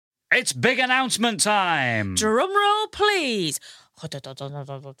It's big announcement time. Drum roll, please.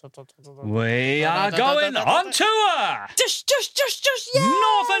 We are going on tour. Just, yay!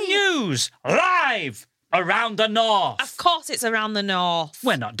 Northern News, live around the north. Of course it's around the north.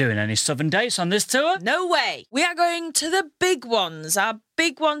 We're not doing any southern dates on this tour. No way. We are going to the big ones, our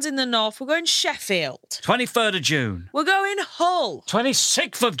big ones in the north. We're going Sheffield. 23rd of June. We're going Hull.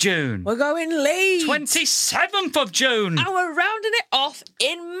 26th of June. We're going Leeds. 27th of June. And we're rounding it off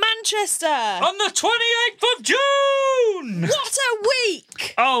in Manchester. On the 28th of June. What a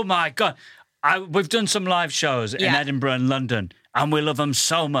week. Oh, my God. We've done some live shows in Edinburgh and London, and we love them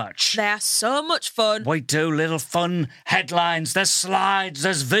so much. They are so much fun. We do little fun headlines. There's slides.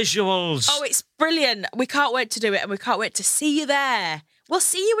 There's visuals. Oh, it's brilliant. We can't wait to do it, and we can't wait to see you there. We'll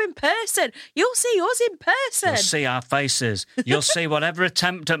see you in person. You'll see us in person. You'll see our faces. You'll see whatever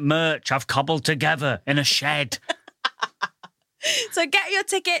attempt at merch I've cobbled together in a shed. So get your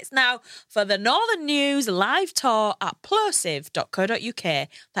tickets now for the Northern News live tour at plosive.co.uk.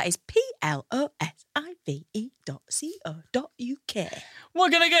 That is plosive.co.uk. We're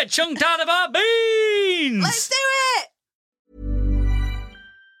going to get chunked out of our beans. Let's do it.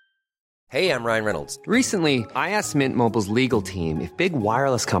 Hey, I'm Ryan Reynolds. Recently, I asked Mint Mobile's legal team if big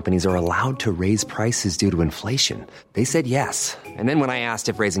wireless companies are allowed to raise prices due to inflation. They said yes. And then when I asked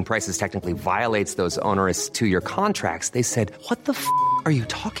if raising prices technically violates those onerous two-year contracts, they said, "What the f*** are you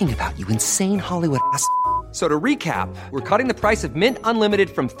talking about, you insane Hollywood ass?" So to recap, we're cutting the price of Mint Unlimited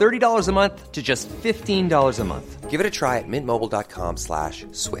from $30 a month to just $15 a month. Give it a try at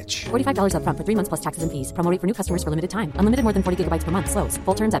mintmobile.com/switch. $45 up front for 3 months plus taxes and fees. Promo rate for new customers for limited time. Unlimited more than 40 gigabytes per month. Slows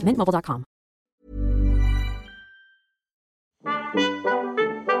full terms at mintmobile.com.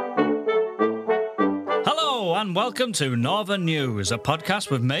 Hello and welcome to Northern News, a podcast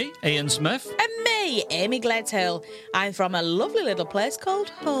with me, Ian Smith. And me, Amy Gledhill. I'm from a lovely little place called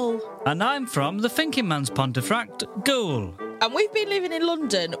Hull. And I'm from the Thinking Man's Pontefract, Goole. And we've been living in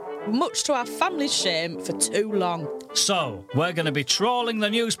London, much to our family's shame, for too long. So, we're going to be trawling the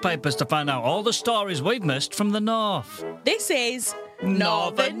newspapers to find out all the stories we've missed from the north. This is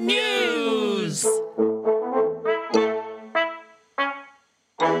Northern News.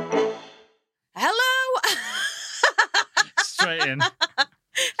 Hello. Straight in.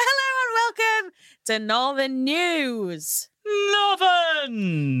 Hello and welcome to Northern News.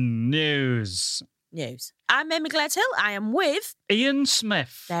 Northern News. I'm Amy Gledhill. I am with Ian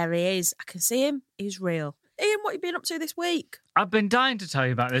Smith. There he is. I can see him. He's real. Ian, what have you been up to this week? I've been dying to tell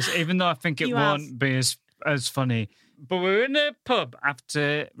you about this, even though I think it won't be as funny. But we were in a pub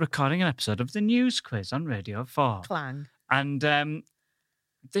after recording an episode of the News Quiz on Radio 4. Clang. And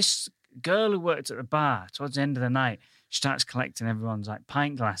this girl who worked at the bar towards the end of the night, she starts collecting everyone's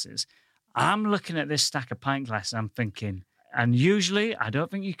pint glasses. I'm looking at this stack of pint glasses and I'm thinking, and usually I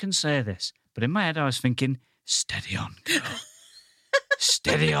don't think you can say this, but in my head I was thinking, steady on, girl.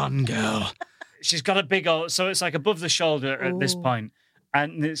 Steady on, girl. She's got a big old, so it's above the shoulder at this point,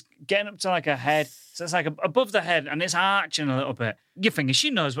 and it's getting up to her head, so it's above the head, and it's arching a little bit. You're thinking, she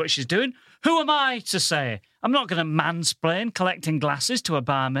knows what she's doing. Who am I to say? I'm not going to mansplain collecting glasses to a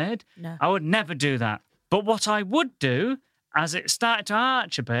barmaid. No. I would never do that. But what I would do, as it started to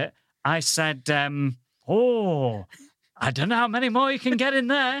arch a bit, I said, I don't know how many more you can get in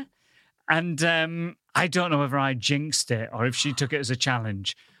there. And I don't know whether I jinxed it or if she took it as a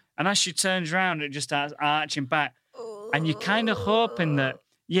challenge. And as she turns around, it just starts arching back. And you're kind of hoping that,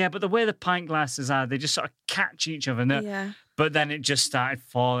 but the way the pint glasses are, they just sort of catch each other. Yeah. But then it just started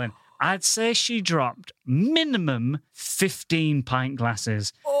falling. I'd say she dropped minimum 15 pint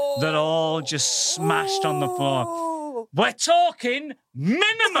glasses that all just smashed on the floor. We're talking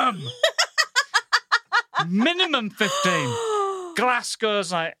minimum. Minimum 15. Glass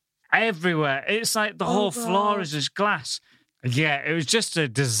goes everywhere. It's the whole floor is just glass. Yeah, it was just a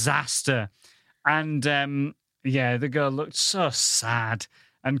disaster. And the girl looked so sad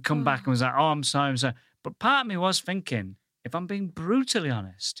and come back and was like, I'm sorry. But part of me was thinking, if I'm being brutally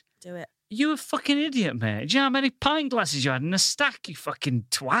honest, do it. You a fucking idiot, mate. Do you know how many pint glasses you had in a stack, you fucking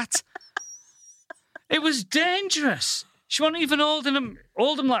twat? It was dangerous. She wasn't even holding them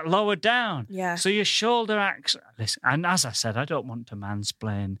lower down. Yeah. So your shoulder acts. Listen, and as I said, I don't want to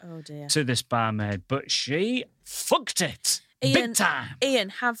mansplain to this barmaid, but she fucked it. Ian, big time. Ian,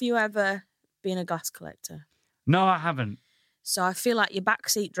 have you ever been a glass collector? No, I haven't. So I feel like you're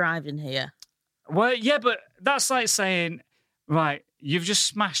backseat driving here. Well, yeah, but that's like saying, right, you've just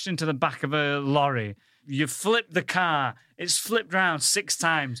smashed into the back of a lorry. You flipped the car. It's flipped round 6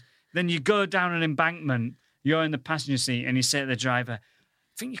 times. Then you go down an embankment. You're in the passenger seat and you say to the driver, I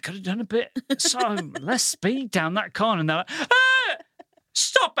think you could have done a bit less speed down that corner. And they're like,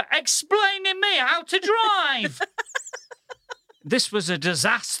 Stop explaining me how to drive. This was a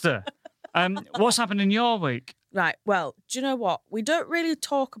disaster. What's happened in your week? Right, well, do you know what? We don't really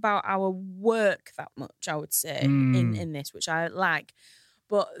talk about our work that much, I would say, in this, which I like.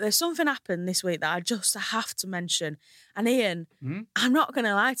 But there's something happened this week that I just have to mention. And Ian, I'm not going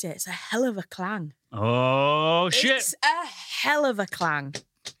to lie to you, it's a hell of a clang. Oh, shit. It's a hell of a clang.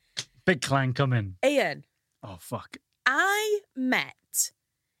 Big clang coming. Ian. Oh, fuck. I met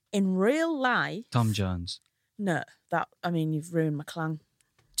in real life. Tom Jones. No, you've ruined my clang.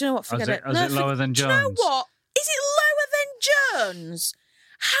 Do you know what? Forget it. Is it lower than Jones? Do you know what? Is it lower than Jones?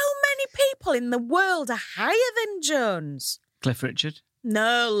 How many people in the world are higher than Jones? Cliff Richard?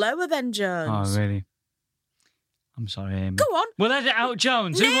 No, lower than Jones. Oh, really? I'm sorry, Amy. Go on. We'll edit out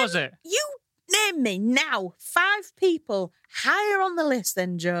Jones. Who was it? You name me now 5 people higher on the list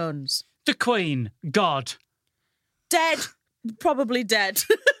than Jones. The Queen. God. Dead. Probably dead.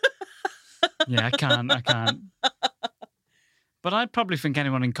 Yeah, I can't. But I'd probably think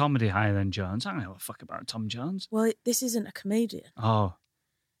anyone in comedy higher than Jones. I don't know a fuck about Tom Jones. Well, this isn't a comedian. Oh.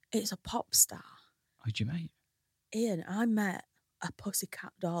 It's a pop star. Who'd you meet? Ian, I met a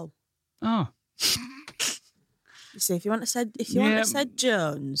pussycat doll. Oh. You see, if you want to say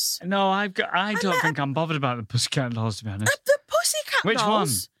Jones. No, I don't think I'm bothered about the Pussycat Dolls, to be honest. The pussycat Which dolls.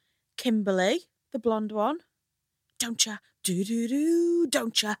 one? Kimberly, the blonde one. Don't ya? Do,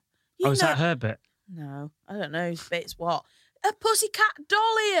 don't ya? Is that her bit? No, I don't know whose bit's what. A pussycat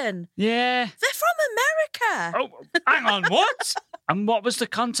doll, Ian. Yeah. They're from America. Oh, hang on, what? And what was the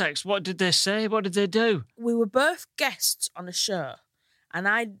context? What did they say? What did they do? We were both guests on a show, and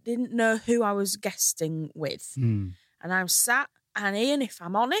I didn't know who I was guesting with. And I'm sat, and Ian, if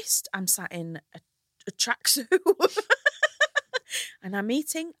I'm honest, I'm sat in a tracksuit, and I'm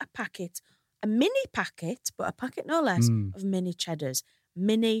eating a mini packet, but a packet no less, of mini cheddars.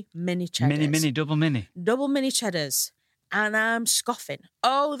 Mini cheddars. Double mini. Double mini cheddars. And I'm scoffing.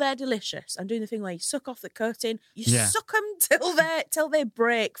 Oh, they're delicious. I'm doing the thing where you suck off the coating. You suck them till they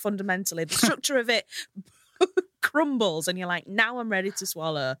break fundamentally. The structure of it crumbles and you're like, now I'm ready to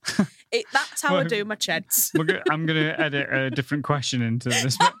swallow. That's how I do my cheds. I'm going to edit a different question into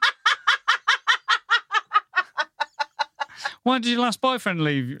this. Why did your last boyfriend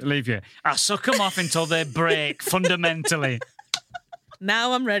leave you? I suck them off until they break fundamentally.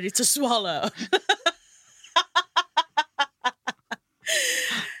 Now I'm ready to swallow.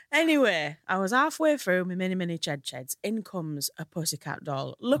 Anyway, I was halfway through my mini cheds. In comes a pussycat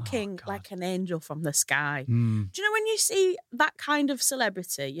doll, looking like an angel from the sky. Do you know when you see that kind of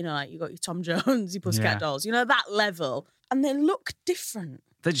celebrity, like you got your Tom Jones, your pussycat dolls, that level, and they look different.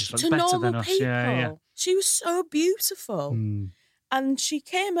 They just look to better normal than us. people. Yeah. She was so beautiful. And she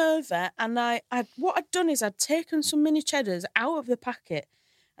came over, and what I'd done is I'd taken some mini cheddars out of the packet,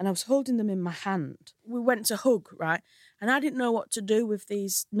 and I was holding them in my hand. We went to hug, right? And I didn't know what to do with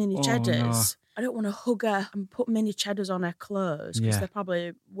these mini cheddars. No. I don't want to hug her and put mini cheddars on her clothes because they're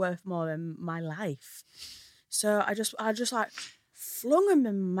probably worth more than my life. So I just like flung them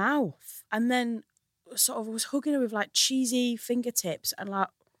in my mouth, and then sort of was hugging her with like cheesy fingertips and like,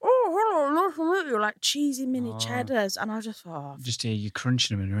 oh, hello, nice to meet you, like cheesy mini cheddars. And I just thought, just hear you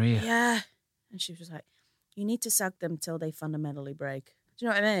crunching them in her ear. Yeah. And she was like, you need to suck them till they fundamentally break. Do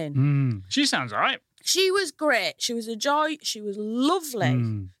you know what I mean? She sounds all right. She was great. She was a joy. She was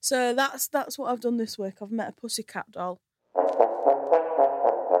lovely. So that's what I've done this week. I've met a pussycat doll.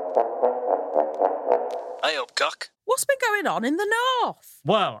 Hey up, cock. What's been going on in the north?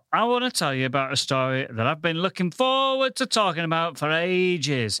 Well, I want to tell you about a story that I've been looking forward to talking about for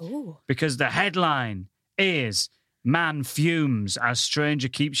ages. Ooh. Because the headline is Man Fumes as Stranger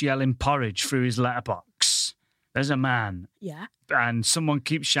Keeps Yelling Porridge Through His Letterbox. There's a man. Yeah. And someone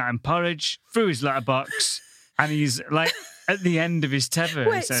keeps shouting porridge through his letterbox, and he's like at the end of his tether.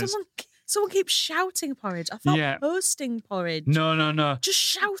 Wait, says, someone keeps shouting porridge. I thought posting porridge. No. Just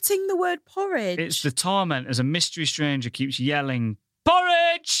shouting the word porridge. It's the torment as a mystery stranger keeps yelling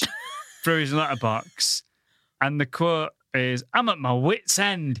porridge through his letterbox. And the quote is, I'm at my wit's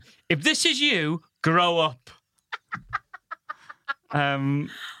end. If this is you, grow up.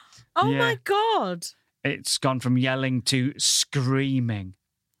 My God. It's gone from yelling to screaming.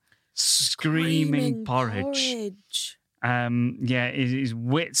 Screaming porridge. His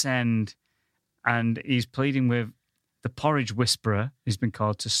wit's end. And he's pleading with the porridge whisperer, who's been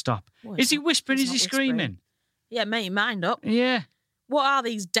called, to stop. Well, is he whispering? Is he screaming? Yeah, make your mind up. Yeah. What are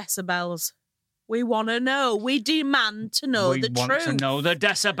these decibels? We want to know. We demand to know the truth. We want to know the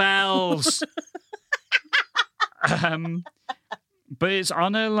decibels. But it's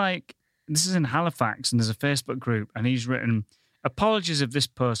on a, this is in Halifax, and there's a Facebook group, and he's written, Apologies if this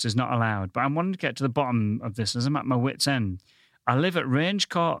post is not allowed, but I'm wanting to get to the bottom of this as I'm at my wit's end. I live at Range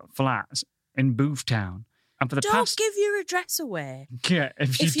Court Flats in Boothtown. And for the Don't give your address away. Yeah,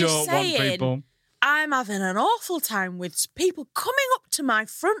 if you don't want people. I'm having an awful time with people coming up to my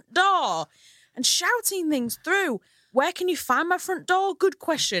front door and shouting things through. Where can you find my front door? Good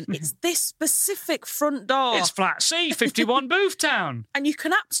question. It's this specific front door. It's flat C, 51 Boothtown. And you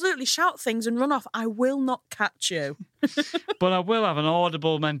can absolutely shout things and run off. I will not catch you. But I will have an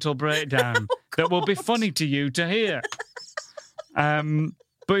audible mental breakdown that will be funny to you to hear.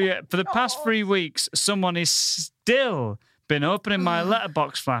 But yeah, for the past 3 weeks, someone is still been opening my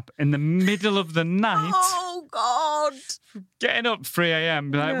letterbox flap in the middle of the night. Oh, God. Getting up 3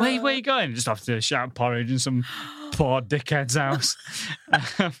 a.m. Be like, where you going? Just off to shout porridge in some poor dickhead's house.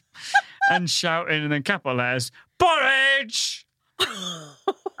 And shouting in capital letters, porridge!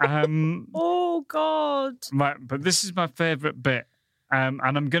 Oh, God. Right, but this is my favourite bit. And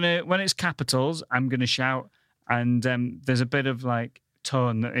I'm going to, when it's capitals, I'm going to shout. And there's a bit of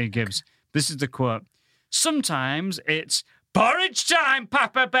tone that he gives. This is the quote. Sometimes it's porridge time,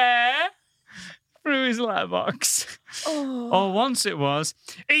 Papa Bear, through his letterbox. Oh. Or once it was,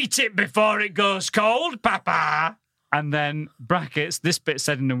 eat it before it goes cold, Papa. And then brackets, this bit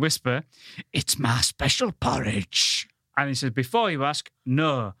said in a whisper, it's my special porridge. And he says, before you ask,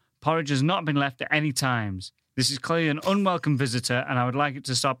 no, porridge has not been left at any times. This is clearly an unwelcome visitor, and I would like it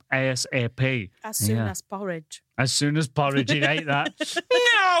to stop ASAP. As soon as porridge. As soon as porridge, he'd ate that.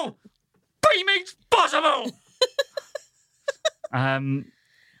 No! Beaming's possible!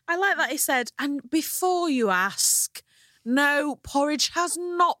 I like that he said, and before you ask, no, porridge has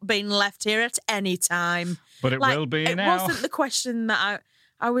not been left here at any time. But it will be now. It wasn't the question that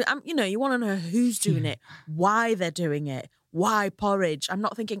I was, you want to know who's doing it, why they're doing it, why porridge. I'm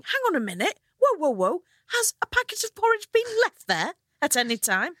not thinking, hang on a minute, whoa. Has a packet of porridge been left there at any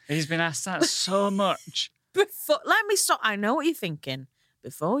time? He's been asked that so much. Let me stop. I know what you're thinking.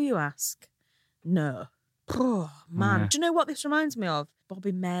 Before you ask, no. Oh, man. Yeah. Do you know what this reminds me of?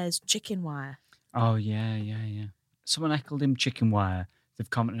 Bobby Mair's chicken wire. Oh, yeah. Someone echoed him chicken wire. They've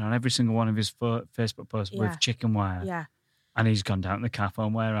commented on every single one of his Facebook posts with chicken wire. Yeah. And he's gone down to the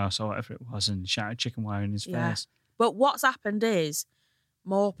Carphone warehouse or whatever it was and shouted chicken wire in his face. But what's happened is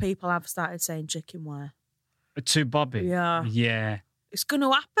more people have started saying chicken wire. To Bobby? Yeah. Yeah. It's going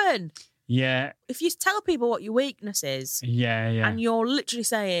to happen. Yeah. If you tell people what your weakness is, yeah, and you're literally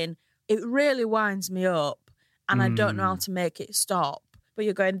saying, it really winds me up and I don't know how to make it stop, but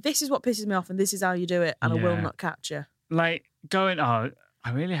you're going, this is what pisses me off and this is how you do it and I will not catch you. I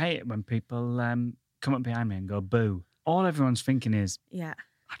really hate it when people come up behind me and go, boo. All everyone's thinking is, yeah,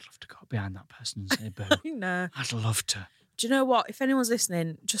 I'd love to go behind that person and say boo. No. I'd love to. Do you know what? If anyone's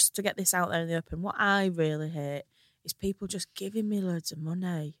listening, just to get this out there in the open, what I really hate is people just giving me loads of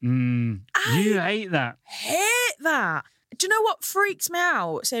money. You hate that. Hate that. Do you know what freaks me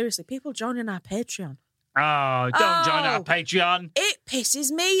out? Seriously, people joining our Patreon. Oh, don't join our Patreon. It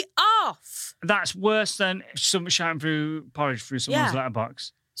pisses me off. That's worse than someone shouting through porridge through someone's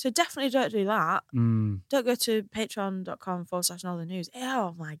letterbox. So definitely don't do that. Don't go to patreon.com/Northern News.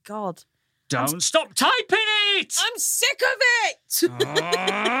 Oh, my God. Don't stop typing it! I'm sick of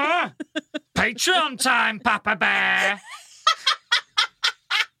it! Patreon time, Papa Bear!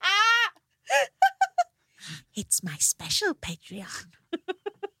 It's my special Patreon.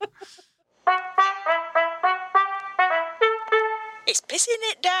 It's pissing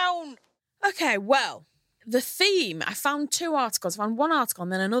it down. Okay, well, the theme, I found 2 articles. I found one article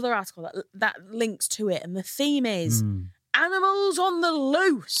and then another article that links to it. And the theme is animals on the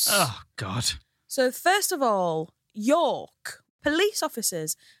loose. Oh, God. So first of all, York. Police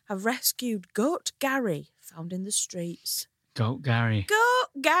officers have rescued Goat Gary, found in the streets. Goat Gary.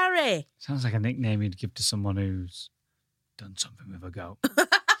 Goat Gary. Sounds like a nickname you'd give to someone who's done something with a goat.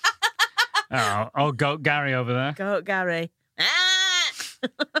 Oh, Goat Gary over there. Goat Gary.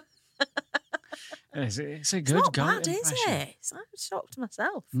 It's a good it's not goat bad, impression. Is it? I'm shocked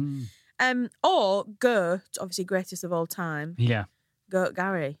myself. Or Goat, obviously greatest of all time. Yeah. Goat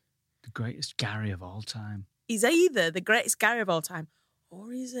Gary. The greatest Gary of all time. He's either the greatest Gary of all time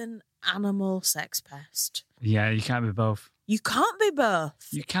or he's an animal sex pest. Yeah, you can't be both. You can't be both.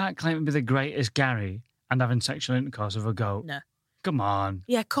 You can't claim to be the greatest Gary and having sexual intercourse with a goat. No. Come on.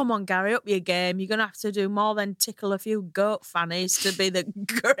 Yeah, come on, Gary, up your game. You're going to have to do more than tickle a few goat fannies to be the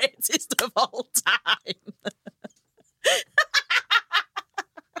greatest of all time.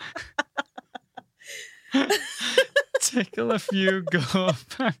 Tickle a few goat.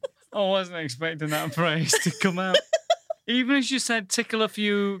 I wasn't expecting that phrase to come out. Even as you said tickle a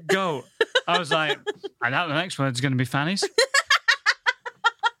few goat, I was like, I doubt the next word's going to be fannies.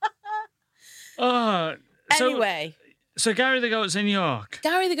 Oh, Anyway. So Gary the Goat's in York.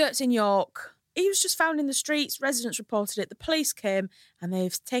 Gary the Goat's in York. He was just found in the streets. Residents reported it. The police came and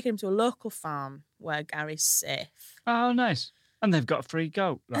they've taken him to a local farm where Gary's safe. Oh, nice. And they've got a free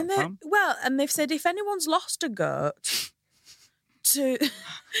goat, that farm. Well, and they've said if anyone's lost a goat, to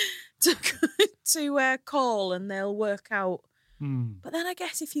call and they'll work out. But then I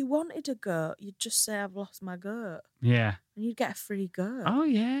guess if you wanted a goat, you'd just say, I've lost my goat. Yeah. And you'd get a free goat. Oh,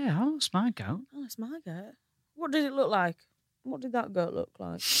 yeah. Oh, it's my goat. Oh, it's my goat. What did it look like? What did that goat look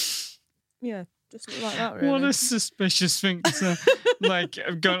like? Yeah, just look like that, really. What a suspicious thing to say. Like,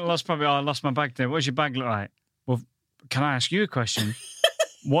 I've lost my bag there. What does your bag look like? Well, can I ask you a question?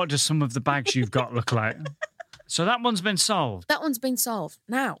 What do some of the bags you've got look like? So that one's been solved. That one's been solved.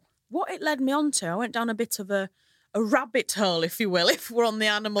 Now, what it led me on to, I went down a bit of a rabbit hole, if you will, if we're on the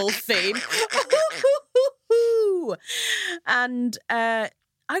animal theme. And I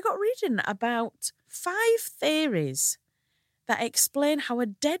got reading about 5 theories that explain how a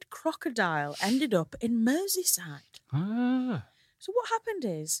dead crocodile ended up in Merseyside. Ah. So what happened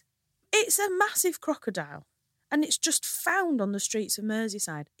is, it's a massive crocodile, and it's just found on the streets of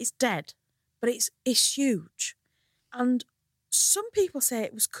Merseyside. It's dead, but it's huge. And some people say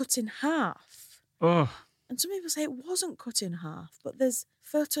it was cut in half. Oh. And some people say it wasn't cut in half, but there's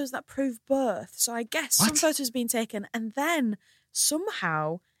photos that prove both. So I guess some photos have been taken, and then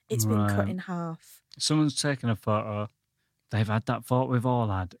somehow it's been cut in half. Someone's taken a photo. They've had that thought we've all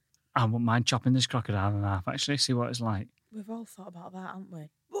had. I wouldn't mind chopping this crocodile in half, actually, see what it's like. We've all thought about that, haven't we?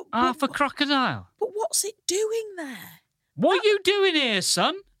 Half a crocodile? But what's it doing there? What are you doing here,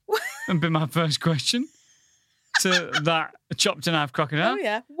 son? Would be my first question to that chopped in half crocodile. Oh,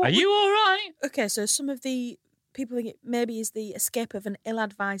 yeah. Are you all right? Okay, so some of the people think it maybe is the escape of an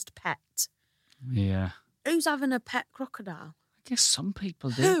ill-advised pet. Yeah. Who's having a pet crocodile? I guess some people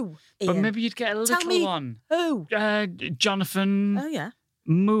do. Who? But Ian? maybe you'd get a Tell little me one. Who? Jonathan Oh, yeah.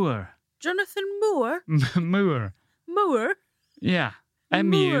 Moore. Jonathan Moore? Moore. Moore? Yeah.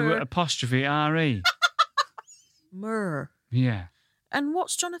 M-U-R-E. Moore. Yeah. And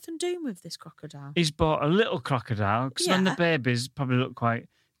what's Jonathan doing with this crocodile? He's bought a little crocodile because when the babies probably look quite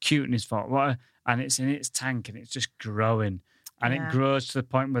cute and he's thought, and it's in its tank and it's just growing and it grows to the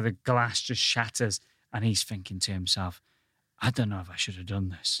point where the glass just shatters and he's thinking to himself, I don't know if I should have done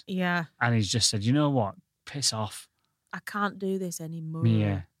this. Yeah. And he's just said, you know what? Piss off. I can't do this anymore.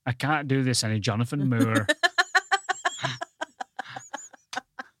 Yeah. I can't do this any Jonathan Moore.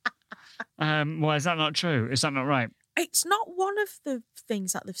 Well, is that not true? Is that not right? It's not one of the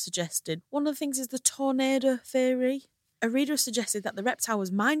things that they've suggested. One of the things is the tornado theory. A reader has suggested that the reptile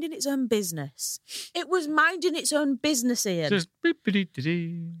was minding its own business. It was minding its own business, Ian. Just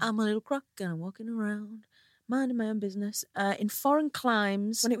beep-a-dee-dee-dee. I'm a little croc and I'm walking around, minding my own business. In foreign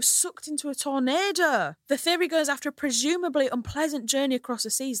climes, when it was sucked into a tornado. The theory goes after a presumably unpleasant journey across the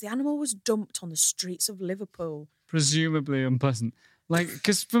seas, the animal was dumped on the streets of Liverpool. Presumably unpleasant. Like,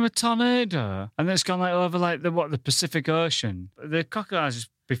 because from a tornado, and then it's gone like over like the Pacific Ocean, the crocodiles just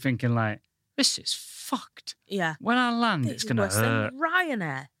be thinking like, this is fucked. Yeah. When I land, it's going to hurt.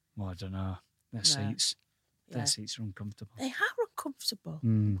 Ryanair. Well, I don't know. Their seats are uncomfortable. They are uncomfortable.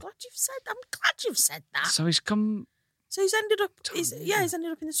 I'm glad you've said that. So he's come. So he's ended up. He's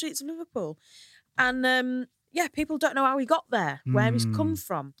ended up in the streets of Liverpool, and people don't know how he got there, where he's come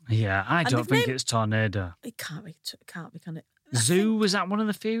from. Yeah, I don't think it's tornado. It can't be, can it? Zoo, was that one of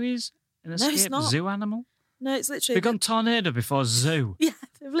the theories? An escape it's not. Zoo animal? No, it's literally. They've gone tornado before zoo. Yeah,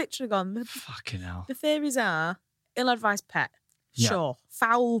 they've literally gone. Fucking hell. The theories are ill-advised pet. Sure.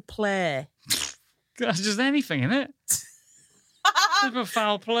 Foul play. That's just anything, isn't it? There's a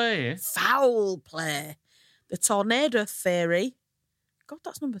foul play. Foul play. The tornado theory. God,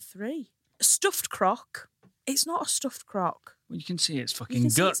 that's number 3. A stuffed croc. It's not a stuffed croc. Well, you can see it's fucking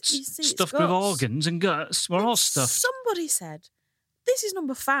guts. Stuffed with organs and guts. We're all stuffed. Somebody said, this is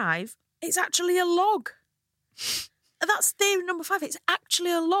number 5. It's actually a log. That's theory number 5. It's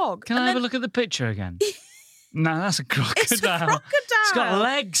actually a log. Can I have a look at the picture again? No, that's a crocodile. It's a crocodile. It's got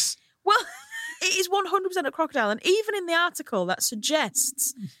legs. Well, it is 100% a crocodile. And even in the article that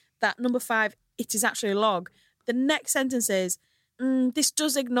suggests that number 5, it is actually a log, the next sentence is, this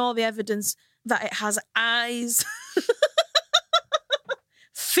does ignore the evidence that it has eyes,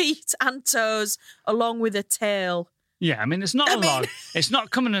 feet and toes, along with a tail. Yeah, I mean, it's not a log. It's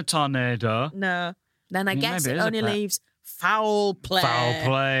not coming in a tornado. No. Then I guess it is only leaves foul play. Foul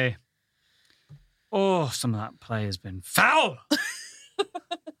play. Oh, some of that play has been foul.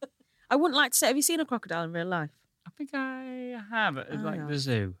 I wouldn't like to say, have you seen a crocodile in real life? I think I have at the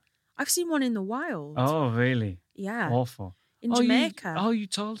zoo. I've seen one in the wild. Oh, really? Yeah. Awful. in Jamaica. You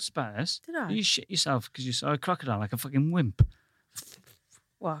told us about this. Did I? You shit yourself because you saw a crocodile like a fucking wimp.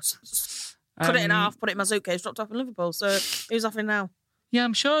 Well, cut it in half, put it in my suitcase, dropped off in Liverpool. So who's off in now? Yeah,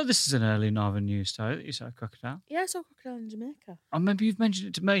 I'm sure this is an early Northern news story that you saw a crocodile. Yeah, I saw a crocodile in Jamaica. Or maybe you've mentioned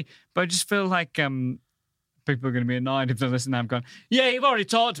it to me, but I just feel like people are going to be annoyed if they listen. I'm going, yeah, you've already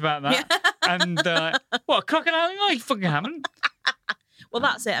talked about that. And what, crocodile? No, you fucking haven't. Well,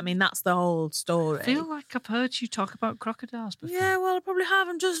 that's it. I mean, that's the whole story. I feel like I've heard you talk about crocodiles before. Yeah, well, I probably have.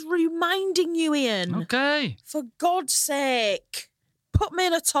 I'm just reminding you, Ian. Okay. For God's sake, put me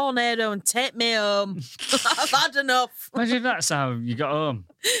in a tornado and take me home. I've had enough. Imagine if that's how you got home.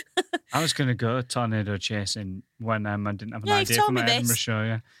 I was going to go tornado chasing when I didn't have an idea for my Edinburgh show.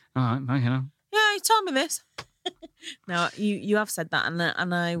 Yeah. All right, well, you know. Yeah, you told me this. No, you have said that,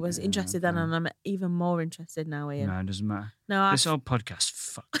 and I was interested then, and I'm even more interested now, Ian. No, it doesn't matter. No, this whole podcast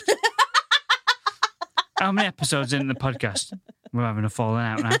fucked. How many episodes in the podcast? We're having a falling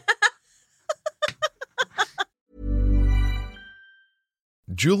out now.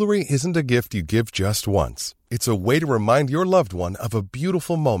 Jewelry isn't a gift you give just once. It's a way to remind your loved one of a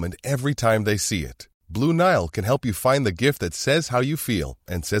beautiful moment every time they see it. Blue Nile can help you find the gift that says how you feel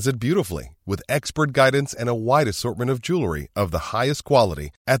and says it beautifully, with expert guidance and a wide assortment of jewelry of the highest quality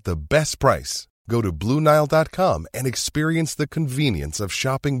at the best price. Go to BlueNile.com and experience the convenience of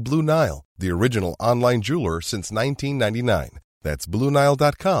shopping Blue Nile, the original online jeweler since 1999. That's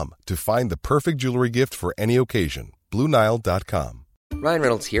BlueNile.com to find the perfect jewelry gift for any occasion. BlueNile.com. Ryan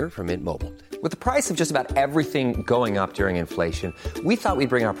Reynolds here from Mint Mobile. With the price of just about everything going up during inflation, we thought we'd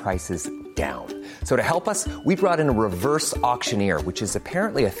bring our prices down. So to help us, we brought in a reverse auctioneer, which is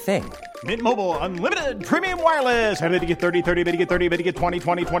apparently a thing. Mint Mobile Unlimited Premium Wireless. How to get 30, 30, bit to get 30, bit to get 20,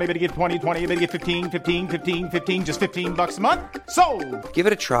 20, 20, bit to get 20, 20, bit to get 15, 15, 15, 15, just $15 a month? Sold! Give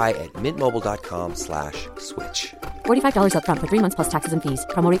it a try at mintmobile.com/switch. $45 up front for 3 months plus taxes and fees.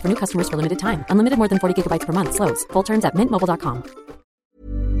 Promo rate for new customers for limited time. Unlimited more than 40 gigabytes per month. Slows full terms at mintmobile.com.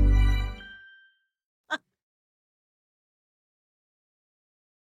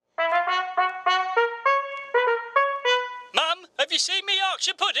 Mum, have you seen me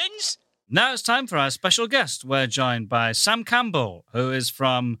Yorkshire puddings? Now it's time for our special guest. We're joined by Sam Campbell, who is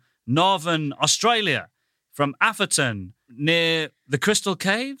from Northern Australia, from Atherton, near the Crystal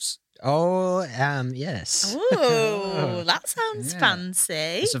Caves. Oh, yes. Oh, that sounds fancy.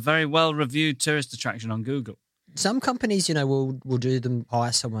 It's a very well-reviewed tourist attraction on Google. Some companies, will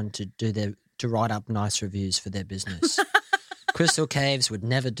hire someone to write up nice reviews for their business. Crystal Caves would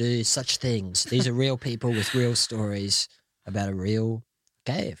never do such things. These are real people with real stories about a real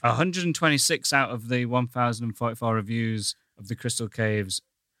cave. 126 out of the 1,044 reviews of the Crystal Caves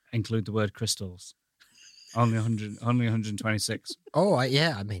include the word crystals. Only 126. Oh,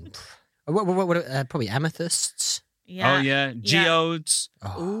 yeah. I mean, what probably amethysts. Yeah. Oh, yeah. Geodes.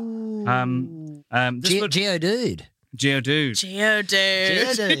 Ooh. Geodude. Geodude.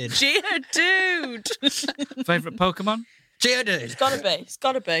 Geodude. Geodude. Favourite Pokemon? Geodude. It's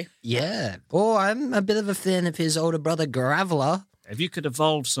gotta be. Yeah. Oh, I'm a bit of a fan of his older brother, Graveler. If you could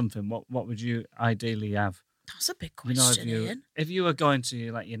evolve something, what would you ideally have? That's a big question, Ian. If you were going to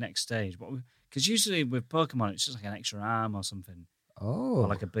your next stage, because usually with Pokemon, it's just like an extra arm or something. Oh. Or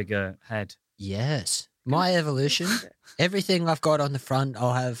like a bigger head. Yes. My evolution, everything I've got on the front,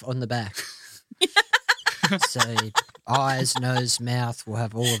 I'll have on the back. So eyes, nose, mouth, we'll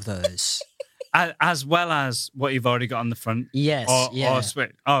have all of those. As well as what you've already got on the front. Yes. Or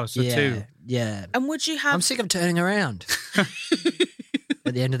switch. Oh, so two. Yeah. And would you have... I'm sick of turning around.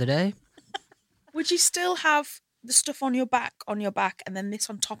 At the end of the day. Would you still have the stuff on your back, and then this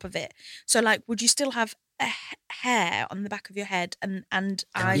on top of it? So, would you still have a hair on the back of your head and eyes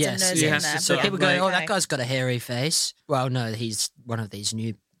and nose in there? So people go, that guy's got a hairy face. Well, no, he's one of these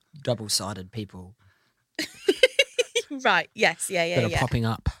new double-sided people. Right, yes, that are popping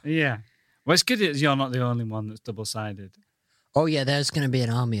up. Yeah. Well, it's good that you're not the only one that's double-sided. Oh, yeah, there's going to be an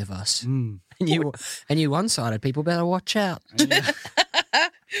army of us. Mm. And you one-sided people better watch out. Yeah.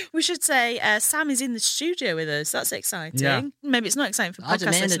 We should say Sam is in the studio with us. That's exciting. Yeah. Maybe it's not exciting for podcast I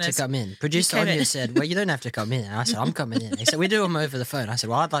demanded listeners. to come in. Producer Anya said, well, you don't have to come in. And I said, I'm coming in. He said, we do them over the phone. I said,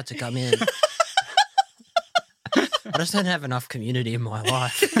 well, I'd like to come in. I just don't have enough community in my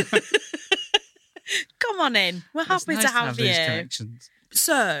life. Come on in. We're happy nice to have you. These connections.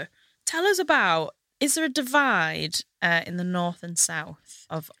 So, tell us about, is there a divide in the north and south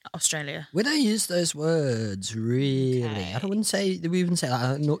of Australia? We don't use those words, really. Okay. We wouldn't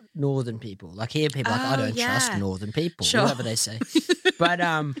say northern people. Like here, people are like, I don't trust northern people, whatever they say. But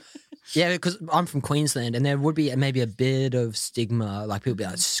yeah, because I'm from Queensland, and there would be maybe a bit of stigma. Like people be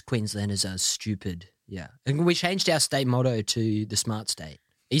like, Queenslanders are stupid. Yeah. And we changed our state motto to the smart state.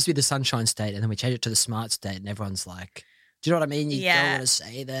 It used to be the sunshine state, and then we changed it to the smart state, and everyone's like, do you know what I mean? You don't want to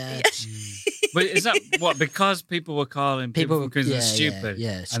say that. But is that what? Because people were calling people from Queensland stupid?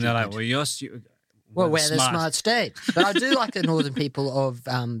 Yeah, and they're like, well, you're stupid. Well, we're the smart state. But I do like the northern people of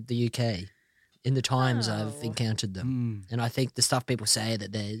the UK. In the times I've encountered them. And I think the stuff people say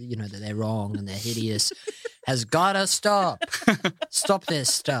that they're wrong and they're hideous has got to stop. Stop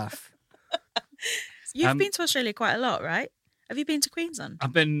this stuff. You've been to Australia quite a lot, right? Have you been to Queensland?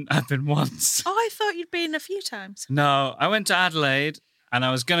 I've been once. Oh, I thought you'd been a few times. No, I went to Adelaide and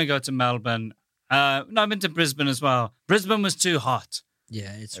I was going to go to Melbourne. No, I've been to Brisbane as well. Brisbane was too hot.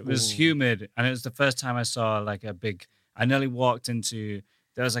 Yeah, it was humid, and it was the first time I saw like a big. I nearly walked into.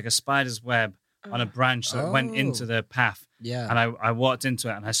 There was like a spider's web on a branch that went into the path. Yeah, and I walked into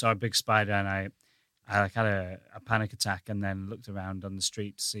it and I saw a big spider, and I like had a panic attack, and then looked around on the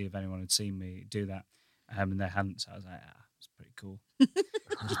street to see if anyone had seen me do that, and they hadn't. So I was like, it's pretty cool.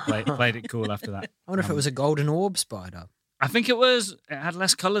 Just played it cool after that. I wonder if it was a golden orb spider. I think it was. It had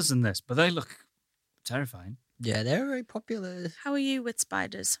less colours than this, but they look terrifying. Yeah, they're very popular. How are you with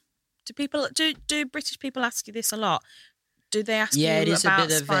spiders? Do British people ask you this a lot? Do they ask you it is about a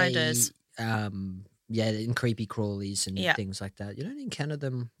bit spiders? Of in creepy crawlies and things like that. You don't encounter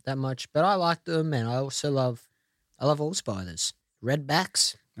them that much, but I like them, and I also love all spiders.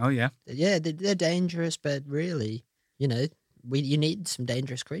 Redbacks. Oh yeah. Yeah, they're dangerous, but really, you need some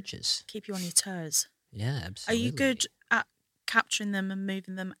dangerous creatures. Keep you on your toes. Yeah, absolutely. Are you good at capturing them and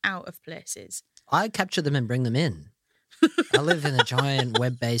moving them out of places? I capture them and bring them in. I live in a giant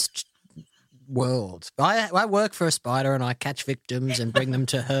web-based world. I work for a spider and I catch victims and bring them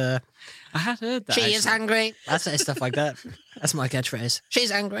to her. I had heard that. She is hungry. I say stuff like that. That's my catchphrase.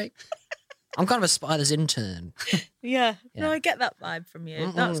 She's hungry. I'm kind of a spider's intern. Yeah. No, I get that vibe from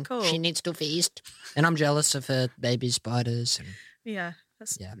you. That's cool. She needs to feast. And I'm jealous of her baby spiders. And yeah.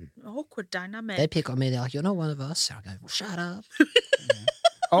 That's an awkward dynamic. they pick on me. They're like, you're not one of us. And I go, well, shut up.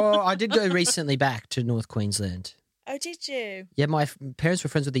 Oh, I did go recently back to North Queensland. Oh, did you? Yeah, my parents were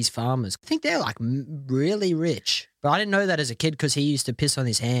friends with these farmers. I think they're like really rich. But I didn't know that as a kid because he used to piss on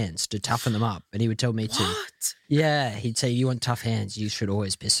his hands to toughen them up. And he would tell me to. What? Yeah, he'd say, you want tough hands, you should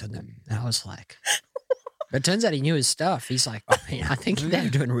always piss on them. And I was like... But it turns out he knew his stuff. He's like, I think they're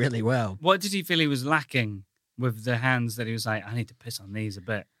doing really well. What did he feel he was lacking with the hands that he was like, I need to piss on these a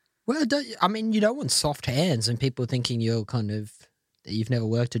bit? Well, you don't want soft hands and people thinking you're that you've never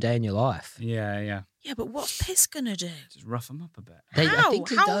worked a day in your life. Yeah. Yeah, but what's piss going to do? Just rough them up a bit. How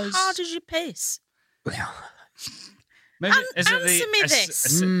hard is your piss? Well... Maybe, answer me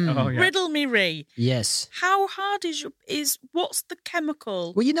this. Riddle me, Ree. Yes. How hard what's the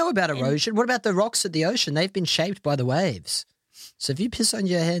chemical? Well, you know about erosion. What about the rocks at the ocean? They've been shaped by the waves. So if you piss on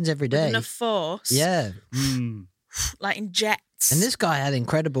your hands every day. With enough force. Yeah. Like in jets. And this guy had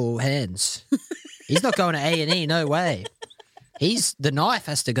incredible hands. He's not going to A&E, no way. The knife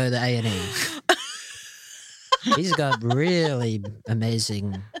has to go to A&E. He's got really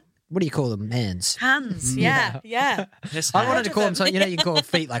amazing... What do you call them? Hands. Hands, yeah. I wanted to call them something, you call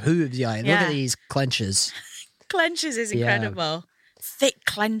feet like hooves. Yeah. Look at these clenches. Clenches is incredible. Thick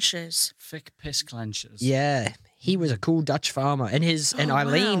clenches. Thick piss clenches. Yeah. He was a cool Dutch farmer. And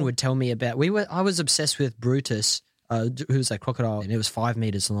Eileen would tell me about, I was obsessed with Brutus, who was a crocodile, and it was 5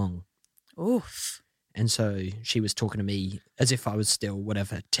 meters long. Oof. And so she was talking to me as if I was still,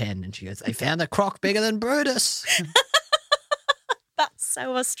 10. And she goes, they found a croc bigger than Brutus. That's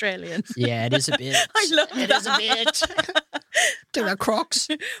so Australian. Yeah, it is a bit. I love that. It is a bit. Do our crocs.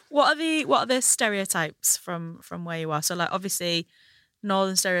 What are the stereotypes from where you are? So, like, obviously,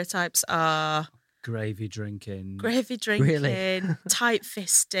 northern stereotypes are gravy drinking, really?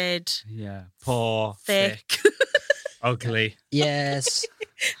 tight-fisted, yeah, poor, thick, ugly. Yes.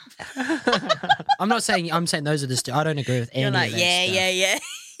 I'm saying those are the. I don't agree with any. You're like, of that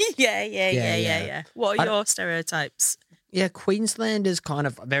yeah. What are your stereotypes? Yeah, Queensland is kind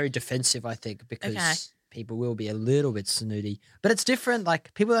of very defensive, I think, because people will be a little bit snooty. But it's different.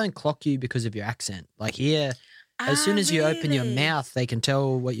 Like, people don't clock you because of your accent. Like here, as soon as you open your mouth, they can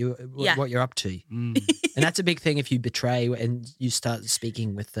tell what you're up to. And that's a big thing if you betray and you start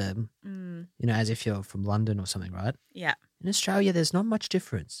speaking with them, as if you're from London or something, right? Yeah. In Australia, there's not much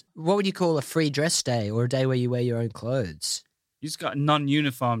difference. What would you call a free dress day or a day where you wear your own clothes? You just got a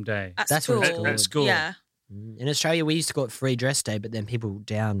non-uniform day. That's what it's called. At school. Yeah. In Australia, we used to call it free dress day, but then people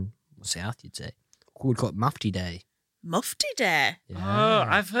down south, you'd say, would call it mufti day. Mufti day? Yeah. Oh,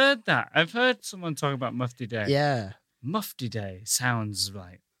 I've heard that. I've heard someone talk about mufti day. Yeah. Mufti day sounds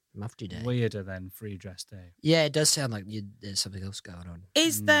like Mufti Day. weirder than Free Dress Day. Yeah, it does sound like there's something else going on.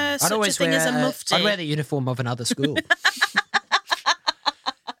 Is there I'd such a always thing as a mufti? I'd wear the uniform of another school.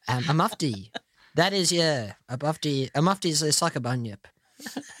 A mufti. That is, yeah. A mufti is it's like a bunyip.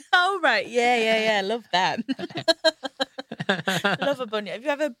 Oh, right. Yeah. Love that. Love a bunyip. Have you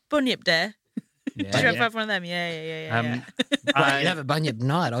ever bunyip day? Yeah, Did you ever have one of them? Yeah. Well, you'd have a bunyip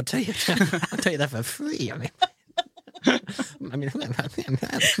night, I'll tell you. I'll tell you that for free.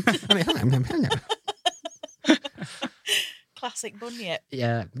 Classic bunyip.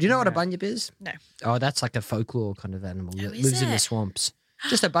 Yeah. Do you know what a bunyip is? No. Oh, that's like a folklore kind of animal that is lives in the it? swamps.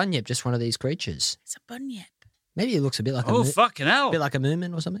 Just a bunyip, just one of these creatures. It's a bunyip. Maybe it looks a bit like fucking hell. a bit like a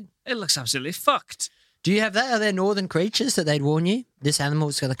moomin or something. It looks absolutely fucked. Do you have that? Are there northern creatures that they'd warn you? This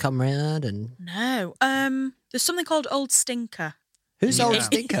animal's going to come round and... No. There's something called Old Stinker. Who's Old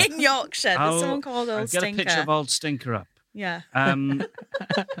Stinker? In Yorkshire. There's someone called Old I'll get Stinker. a picture of Old Stinker up. Yeah.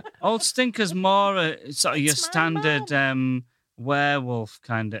 Old Stinker's more sort of your It's my standard werewolf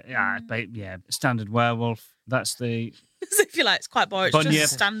kind of. Yeah, standard werewolf. That's the As if you like, it's quite boring. It's Bunyip.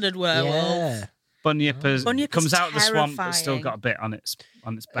 just a standard werewolf. Yeah. bunyip. Bunyip Comes is out of the swamp, but still terrifying. got a bit on its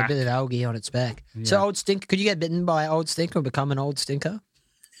A back. bit of algae on its back. Yeah. So Old Stinker, could you get bitten by Old Stinker or become an Old Stinker?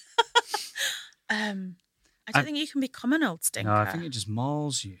 I don't think you can become an Old Stinker. No, I think it just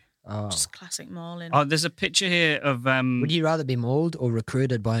mauls you. Oh. Just classic mauling. Oh, there's a picture here of Would you rather be mauled or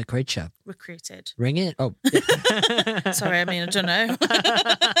recruited by a creature? Recruited. Ring it? Oh. Sorry, I mean, I don't know.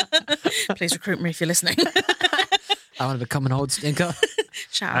 Please recruit me if you're listening. I want to become an Old Stinker.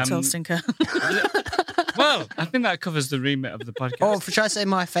 Shout out to Old Stinker. Well, I think that covers the remit of the podcast. Oh, should I say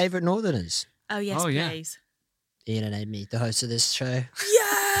my favourite Northerners? Oh, yes, Oh, yeah. please. Ian and Amy, the host of this show.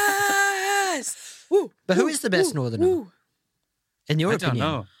 Yes! Woo, But who woo, is the best woo, Northerner? woo. In your I don't opinion?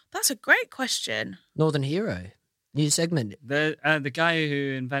 know. That's a great question. Northern Hero. New segment. The guy who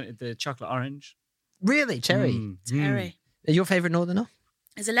invented the chocolate orange. Really, Terry? Terry. Your favourite Northerner?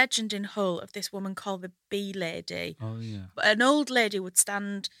 There's a legend in Hull of this woman called the Bee Lady. Oh, yeah. An old lady would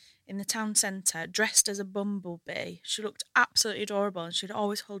stand in the town centre dressed as a bumblebee. She looked absolutely adorable and she'd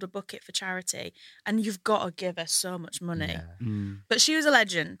always hold a bucket for charity. And you've got to give her so much money. But she was a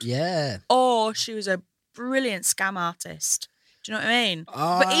legend. Yeah. Or she was a brilliant scam artist. Do you know what I mean?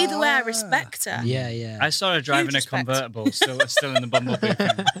 But either way, I respect her. Yeah, yeah. I saw her driving a respect. convertible, still in the bumblebee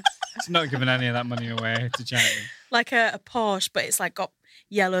thing. It's not giving any of that money away to charity. Like a Porsche, but it's like got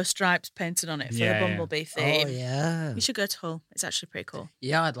yellow stripes painted on it for Yeah, the yeah. bumblebee theme. Oh, yeah. You should go to Hull. It's actually pretty cool.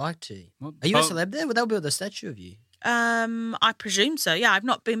 Yeah, I'd like to. What Are you a boat- celeb there? Well, they'll build a statue of you. I presume so. Yeah, I've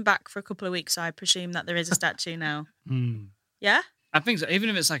not been back for a couple of weeks, so I presume that there is a statue now. Yeah? I think so. Even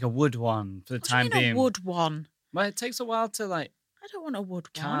if it's like a wood one for the What do you time mean being. a wood one? Well, it takes a while to like I don't want a wood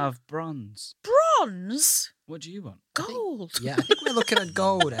one. carve bronze. Bronze? What do you want? Gold? Yeah, I think we're looking at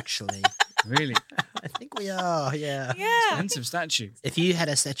gold, actually. Really? I think we are, yeah. Yeah. Expensive statue. If you had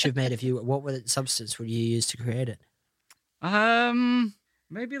a statue made of you, what substance would you use to create it?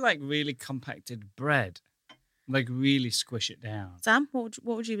 Maybe like really compacted bread. Like really squish it down. Sam, what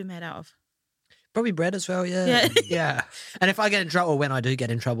would you be made out of? Probably bread as well, yeah. Yeah. Yeah. And if I get in trouble, or when I do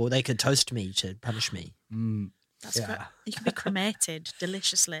get in trouble, they could toast me to punish me. That's Yeah. great. You can be cremated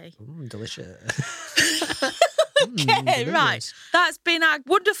deliciously. Delicious. Okay, right. That's been our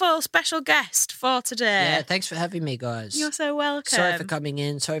wonderful special guest for today. Yeah, thanks for having me, guys. You're so welcome. Sorry for coming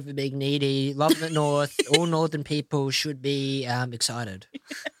in. Sorry for being needy. Love the North. All Northern people should be excited.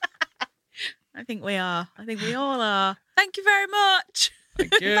 I think we are. I think we all are. Thank you very much.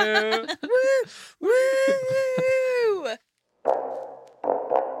 Thank you. Woo!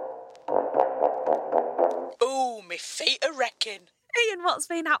 Oh, me feet are wrecking. Ian, what's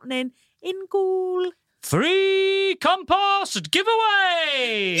been happening in Goole? Free compost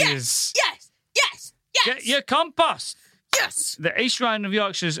giveaways. Yes, Get your compost. yes. The East Rhine of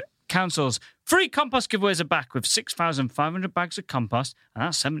Yorkshire's Council's free compost giveaways are back with 6,500 bags of compost, and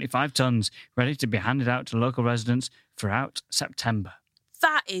that's 75 tonnes, ready to be handed out to local residents throughout September.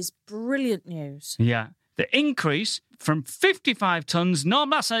 That is brilliant news. Yeah. The increase from 55 tonnes, no,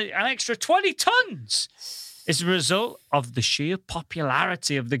 that's an extra 20 tonnes, is a result of the sheer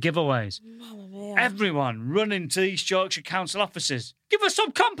popularity of the giveaways. Everyone running to East Yorkshire Council offices. Give us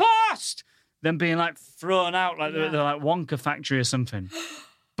some compost! Then being like thrown out like they're like Wonka factory or something.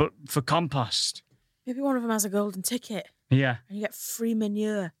 But for compost. Maybe one of them has a golden ticket Yeah. and you get free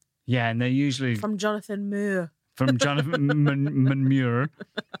manure Yeah, and they're usually from Jonathan Moore. from Jonathan Manure.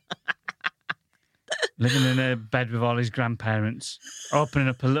 Living in a bed with all his grandparents, opening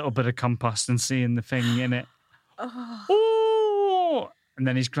up a little bit of compost and seeing the thing in it. Oh, And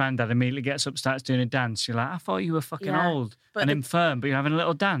then his granddad immediately gets up, starts doing a dance. You're like, I thought you were fucking old and infirm, but you're having a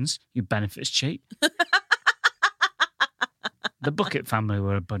little dance. Your benefits cheap. The Bucket family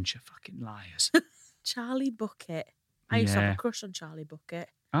were a bunch of fucking liars. Charlie Bucket. I used to have a crush on Charlie Bucket.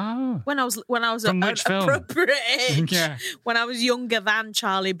 Oh. When I was From which film? appropriate age. Yeah. When I was younger than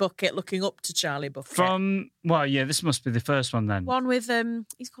Charlie Bucket, looking up to Charlie Bucket. This must be the first one then. One with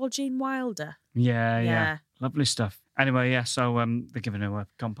he's called Gene Wilder. Yeah. Lovely stuff. Anyway, so they're giving her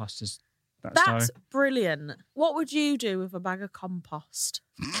composters. That's brilliant. What would you do with a bag of compost?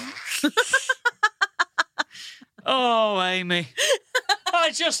 Oh, Amy. I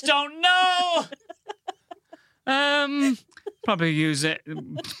just don't know. Probably use it,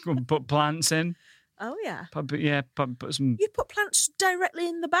 put plants in. Oh, yeah. Probably put some... You put plants directly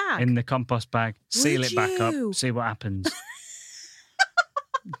in the bag? In the compost bag. Seal it back up, you? see what happens.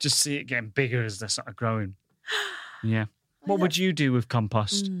 Just see it getting bigger as they're sort of growing. Yeah. What would you do with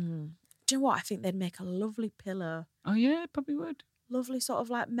compost? Do you know what? I think they'd make a lovely pillow. Oh, yeah, probably would. Lovely sort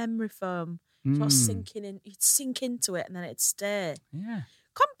of like memory foam. Sort of sinking in. You'd sink into it and then it'd stay. Yeah.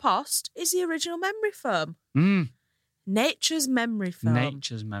 Compost is the original memory foam. Nature's memory foam.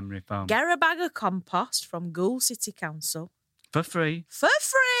 Nature's memory foam. Get a bag of compost from Goole City Council. For free. For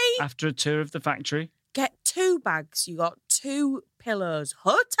free! After a tour of the factory. Get 2 bags. You got 2 pillows.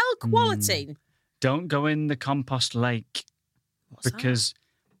 Hotel quality. Don't go in the compost lake. What's because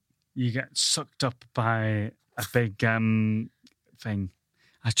you get sucked up by a big thing.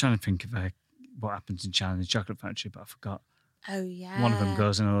 I was trying to think of what happens in China in the chocolate factory, but I forgot. Oh, yeah. One of them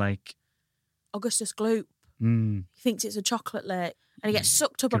goes in a lake. Augustus Gloop. He thinks it's a chocolate lake. And he gets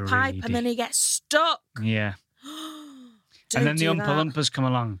sucked up a pipe and then he gets stuck. Yeah. And then the Oompa Loompas come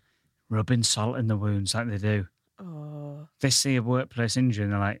along, rubbing salt in the wounds like they do. Oh. They see a workplace injury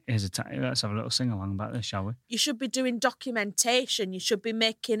and they're like, here's let's have a little sing-along about this, shall we? You should be doing documentation. You should be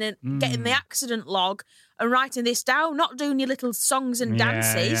making getting the accident log and writing this down, not doing your little songs and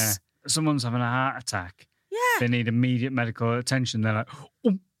dances. Yeah. Someone's having a heart attack. Yeah. They need immediate medical attention. They're like,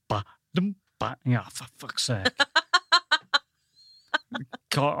 Oompa Loompa. Yeah, for fuck's sake.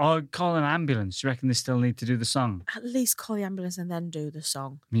 Call an ambulance. You reckon they still need to do the song? At least call the ambulance and then do the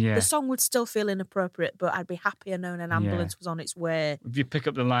song. Yeah. The song would still feel inappropriate, but I'd be happier knowing an ambulance was on its way. If you pick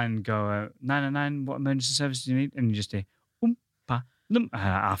up the line and go, 999, what emergency service do you need? And you just say, Oompa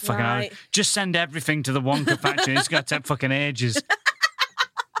Loompa. Fucking just send everything to the Wonka factory. It's going to take fucking ages.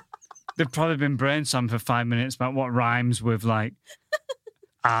 They've probably been brainstorming for 5 minutes about what rhymes with, like,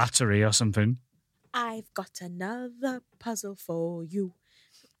 artery or something. I've got another puzzle for you.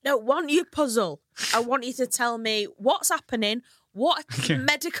 No, want your puzzle. I want you to tell me what's happening, what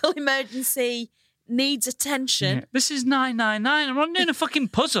medical emergency needs attention. Yeah. This is 999. I'm not doing a fucking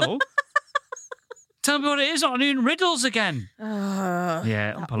puzzle. Tell me what it is. I'm doing riddles again.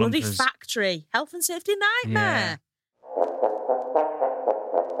 That bloody factory. Health and safety nightmare.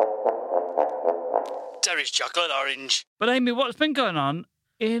 Terry's chocolate orange. But Amy, what's been going on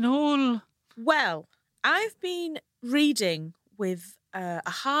in Hull? Well, I've been reading with a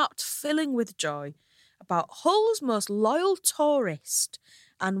heart filling with joy about Hull's most loyal tourist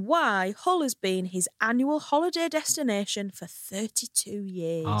and why Hull has been his annual holiday destination for 32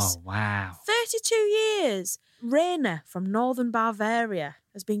 years. Oh, wow. 32 years. Rainer from northern Bavaria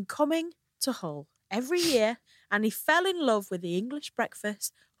has been coming to Hull every year and he fell in love with the English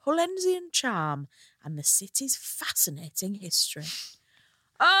breakfast, Hullensian charm and the city's fascinating history.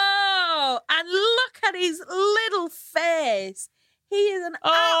 Oh, and look at his little face. He is an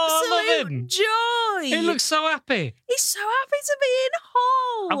absolute joy. He looks so happy. He's so happy to be in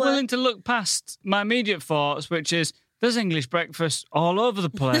Hull. I'm willing to look past my immediate thoughts, which is there's English breakfast all over the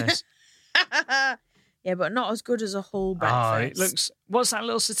place. Yeah, but not as good as a Hull breakfast. Oh, it looks... What's that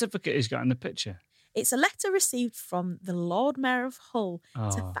little certificate he's got in the picture? It's a letter received from the Lord Mayor of Hull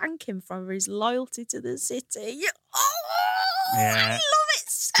to thank him for his loyalty to the city. Oh, yeah. I love it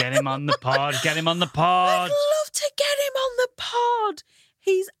so Get him on the pod. Get him on the pod. I'd love to get him on the pod.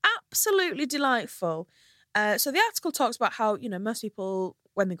 He's absolutely delightful. So the article talks about how, most people,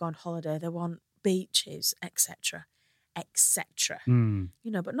 when they go on holiday, they want beaches, etc., etc.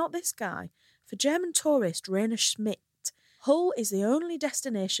 But not this guy. For German tourist Rainer Schmidt, Hull is the only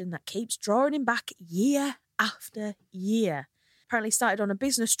destination that keeps drawing him back year after year. Apparently started on a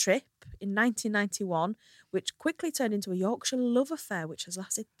business trip in 1991, which quickly turned into a Yorkshire love affair, which has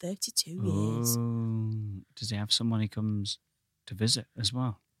lasted 32 years. Does he have someone he comes to visit as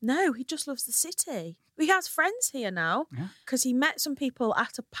well? No, he just loves the city. He has friends here now because he met some people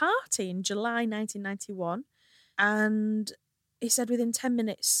at a party in July 1991 and he said within 10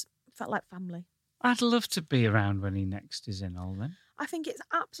 minutes, felt like family. I'd love to be around when he next is in Hull then. I think it's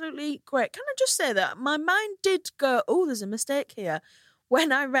absolutely great. Can I just say that my mind did go, oh, there's a mistake here,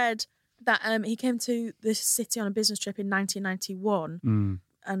 when I read that he came to this city on a business trip in 1991,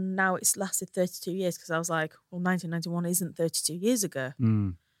 and now it's lasted 32 years, because I was like, well, 1991 isn't 32 years ago.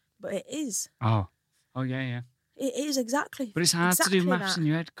 But it is. Oh, yeah. It is exactly. But it's hard to do maths in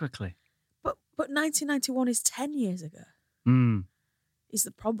your head quickly. But 1991 is 10 years ago. Is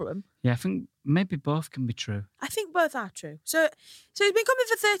the problem. Yeah, I think maybe both can be true. I think both are true. So he's been coming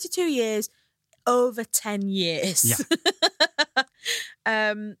for 32 years, over 10 years.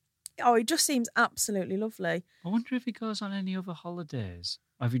 Yeah. He just seems absolutely lovely. I wonder if he goes on any other holidays,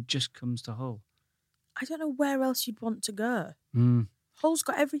 or if he just comes to Hull. I don't know where else you'd want to go. Hull's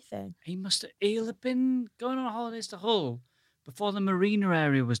got everything. He'll have been going on holidays to Hull before the marina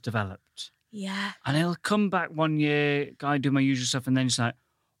area was developed. Yeah. And he'll come back one year, go do my usual stuff, and then he's like,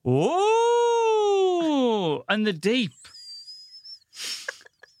 oh, and the deep.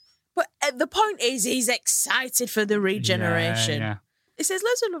 But the point is, he's excited for the regeneration. Yeah. It says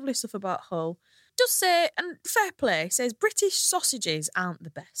loads of lovely stuff about Hull. Does say, and fair play, says British sausages aren't the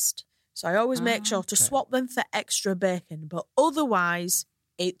best. So I always make sure to swap them for extra bacon, but otherwise,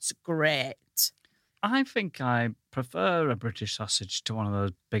 it's great. I think I prefer a British sausage to one of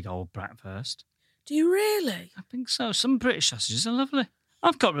those big old bratwurst. Do you really? I think so. Some British sausages are lovely.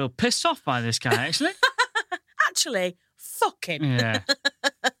 I've got real pissed off by this guy, actually. Actually, fuck him. Yeah.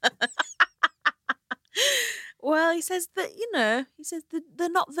 Well, he says that, they're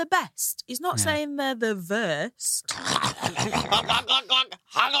not the best. He's not saying they're the worst.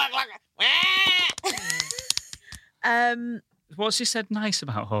 What's he said nice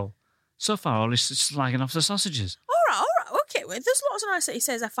about Hull? So far, all he's just slagging off the sausages. All right. Okay, well, there's lots of nice that he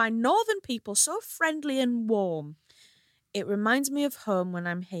says. I find northern people so friendly and warm. It reminds me of home when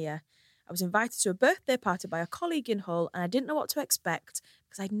I'm here. I was invited to a birthday party by a colleague in Hull, and I didn't know what to expect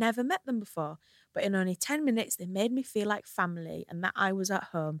because I'd never met them before. But in only 10 minutes, they made me feel like family and that I was at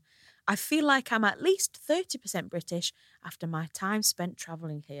home. I feel like I'm at least 30% British after my time spent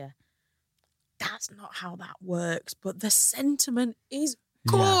travelling here. That's not how that works, but the sentiment is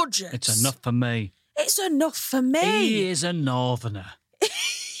gorgeous. Yeah, it's enough for me. It's enough for me. He is a northerner.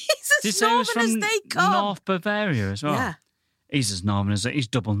 He's as northern as they come. North Bavaria as well. Yeah. He's as northern as he's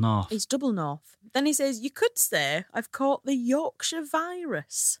double north. He's double north. Then he says, you could say I've caught the Yorkshire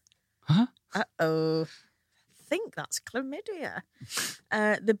virus. Huh? Uh-oh. I think that's chlamydia.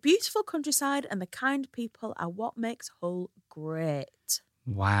 The beautiful countryside and the kind people are what makes Hull great.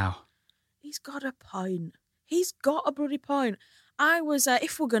 Wow. He's got a point. He's got a bloody point. I was,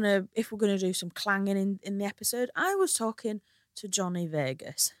 if we're gonna do some clanging in the episode, I was talking to Johnny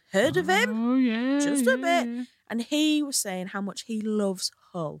Vegas. Heard of him? Oh yeah, just a bit. Yeah. And he was saying how much he loves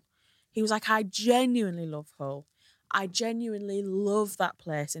Hull. He was like, I genuinely love Hull. I genuinely love that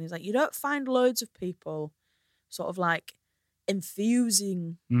place. And he's like, you don't find loads of people sort of like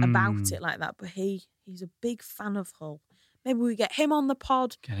enthusing about it like that. But he's a big fan of Hull. Maybe we get him on the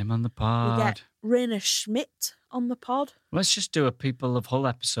pod. Get him on the pod. We get Raina Schmidt on the pod. Let's just do a People of Hull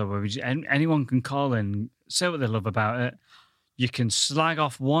episode where anyone can call in, say what they love about it. You can slag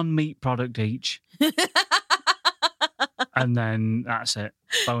off one meat product each. And then that's it.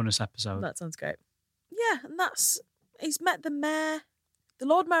 Bonus episode. That sounds great. Yeah, and he's met the mayor. The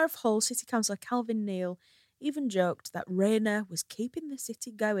Lord Mayor of Hull, City Councillor Calvin Neal, even joked that Raina was keeping the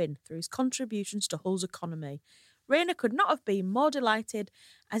city going through his contributions to Hull's economy. Raina could not have been more delighted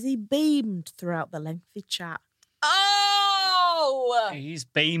as he beamed throughout the lengthy chat. Oh! He's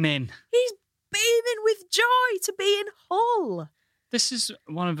beaming. He's beaming with joy to be in Hull. This is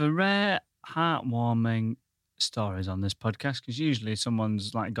one of the rare, heartwarming stories on this podcast because usually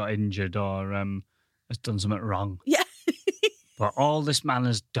someone's like got injured or has done something wrong. Yeah. But all this man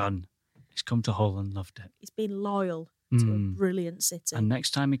has done is come to Hull and loved it. He's been loyal to a brilliant city. And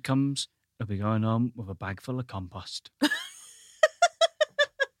next time he comes, he'll be going home with a bag full of compost.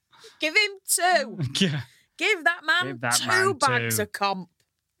 Give him 2. Yeah. Give that man two bags of comp.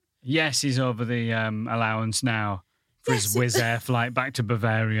 Yes, he's over the allowance now for his Wizz Air flight back to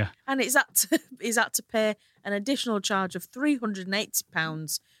Bavaria. And he's had to pay an additional charge of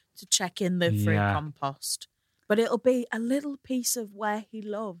 £380 to check in the free compost. But it'll be a little piece of where he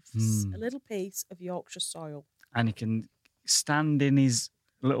loves, a little piece of Yorkshire soil. And he can stand in his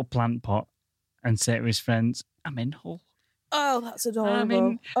little plant pot and say to his friends, I'm in Hull. Oh, that's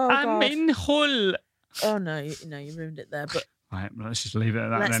adorable. I'm in Hull. Oh, no, you ruined it there. But right, let's just leave it at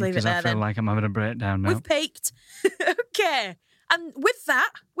that then, because I feel like I'm having a breakdown now. We've peaked. Okay. And with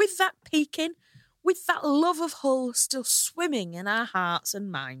that peaking, with that love of Hull still swimming in our hearts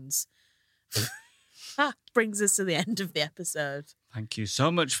and minds, that brings us to the end of the episode. Thank you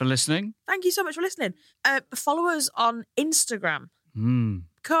so much for listening. Thank you so much for listening. Follow us on Instagram.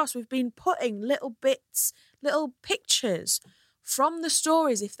 Of course, we've been putting little bits, little pictures from the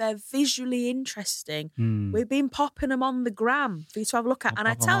stories if they're visually interesting. We've been popping them on the gram for you to have a look at. And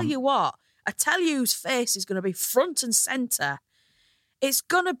I tell you what, I tell you whose face is going to be front and centre. It's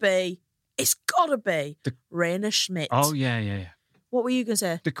got to be Raina Schmidt. Oh, yeah. What were you going to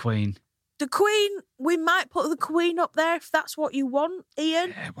say? The Queen. The Queen, we might put the Queen up there if that's what you want, Ian.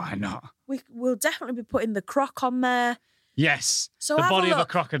 Yeah, why not? We'll definitely be putting the croc on there. Yes. So the have body a of a look.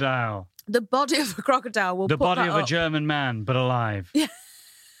 crocodile. The body of a crocodile. We'll The put body that of a up. German man, but alive. Yeah.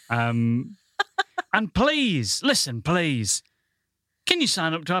 And please, can you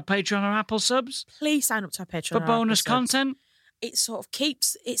sign up to our Patreon or Apple subs Please sign up to our Patreon. for or bonus Apple subs. content? It sort of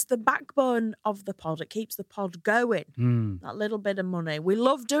it's the backbone of the pod. It keeps the pod going. That little bit of money. We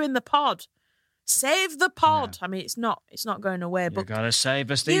love doing the pod. Save the pod. Yeah. I mean, it's not going away. You But gotta save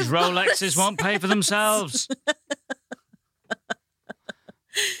us. These Rolexes won't pay for themselves.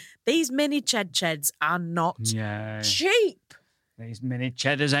 These mini cheds are not cheap. These mini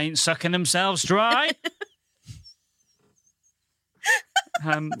cheddars ain't sucking themselves dry.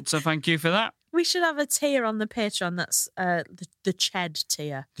 So thank you for that. We should have a tier on the Patreon that's the Ched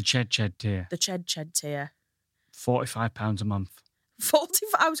tier. The Ched tier. The Ched tier. £45 a month.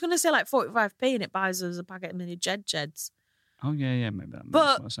 45. I was going to say like 45p, and it buys us a packet of mini Cheds. Oh yeah, maybe that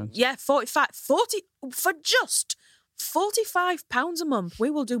makes more sense. Yeah, 40 for just £45 a month. We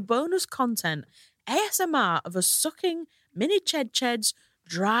will do bonus content, ASMR of us sucking mini Cheds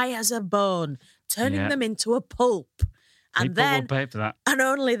dry as a bone, turning them into a pulp. And People then, will pay for that. And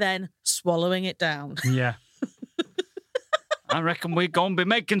only then, swallowing it down. Yeah. I reckon we're going to be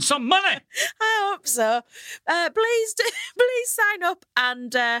making some money. I hope so. Please sign up.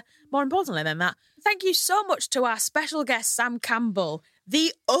 And more importantly than that, thank you so much to our special guest, Sam Campbell,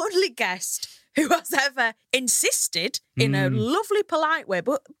 the only guest who has ever insisted, in a lovely, polite way,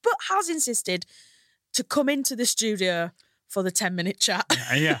 but has insisted to come into the studio for the 10-minute chat.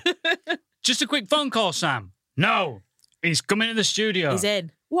 Yeah. Just a quick phone call, Sam. No. He's coming to the studio. He's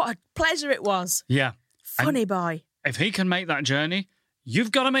in. What a pleasure it was. Yeah. Funny boy. If he can make that journey,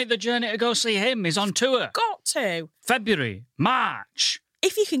 you've got to make the journey to go see him. He's on tour. Got to. February, March.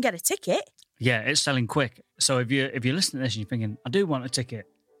 If you can get a ticket. Yeah, it's selling quick. So if you're listening to this and you're thinking, I do want a ticket,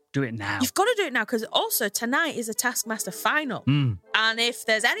 do it now. You've got to do it now, because also tonight is a Taskmaster final. And if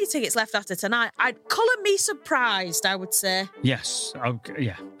there's any tickets left after tonight, I'd colour me surprised, I would say. Yes. Okay,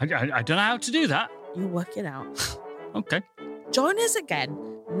 yeah. I don't know how to do that. You work it out. Okay. Join us again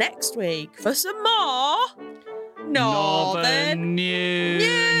next week for some more Northern News.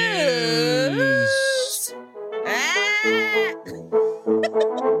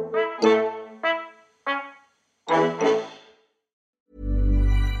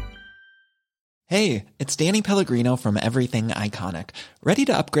 Hey, it's Danny Pellegrino from Everything Iconic. Ready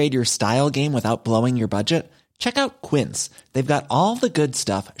to upgrade your style game without blowing your budget? Check out Quince. They've got all the good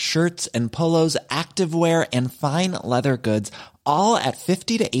stuff, shirts and polos, activewear, and fine leather goods, all at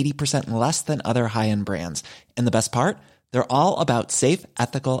 50 to 80% less than other high-end brands. And the best part? They're all about safe,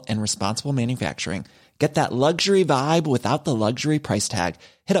 ethical, and responsible manufacturing. Get that luxury vibe without the luxury price tag.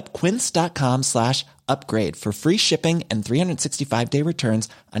 Hit up quince.com/upgrade for free shipping and 365-day returns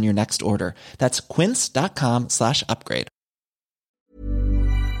on your next order. That's quince.com/upgrade.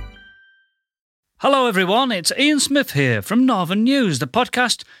 Hello, everyone. It's Ian Smith here from Northern News, the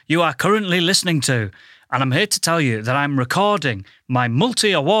podcast you are currently listening to. And I'm here to tell you that I'm recording my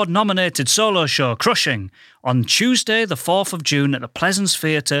multi-award nominated solo show, Crushing, on Tuesday, the 4th of June at the Pleasance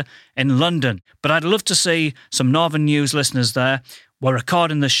Theatre in London. But I'd love to see some Northern News listeners there. We're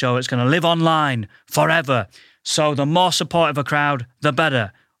recording this show. It's going to live online forever. So the more supportive a crowd, the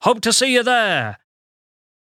better. Hope to see you there.